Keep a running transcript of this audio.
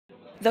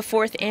The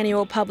fourth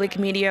annual Public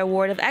Media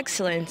Award of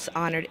Excellence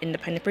honored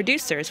independent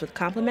producers with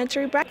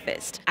complimentary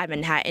breakfast at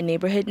Manhattan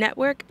Neighborhood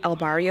Network El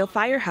Barrio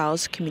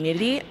Firehouse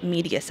Community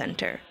Media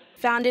Center.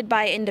 Founded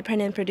by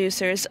independent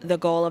producers, the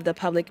goal of the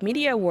Public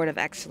Media Award of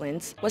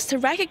Excellence was to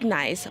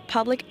recognize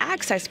public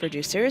access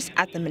producers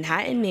at the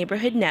Manhattan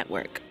Neighborhood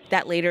Network.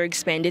 That later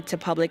expanded to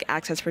public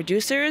access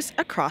producers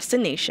across the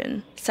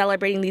nation.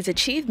 Celebrating these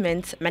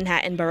achievements,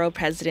 Manhattan Borough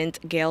President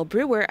Gail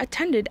Brewer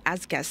attended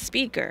as guest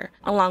speaker,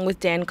 along with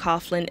Dan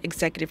Coughlin,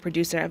 executive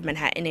producer of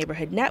Manhattan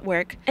Neighborhood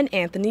Network, and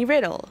Anthony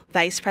Riddle,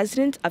 vice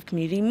president of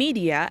community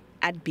media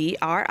at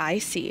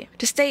BRIC.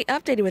 To stay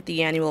updated with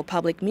the annual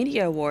Public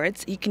Media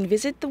Awards, you can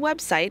visit the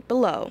website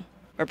below.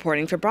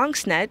 Reporting for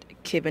BronxNet,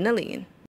 Kibin Aline.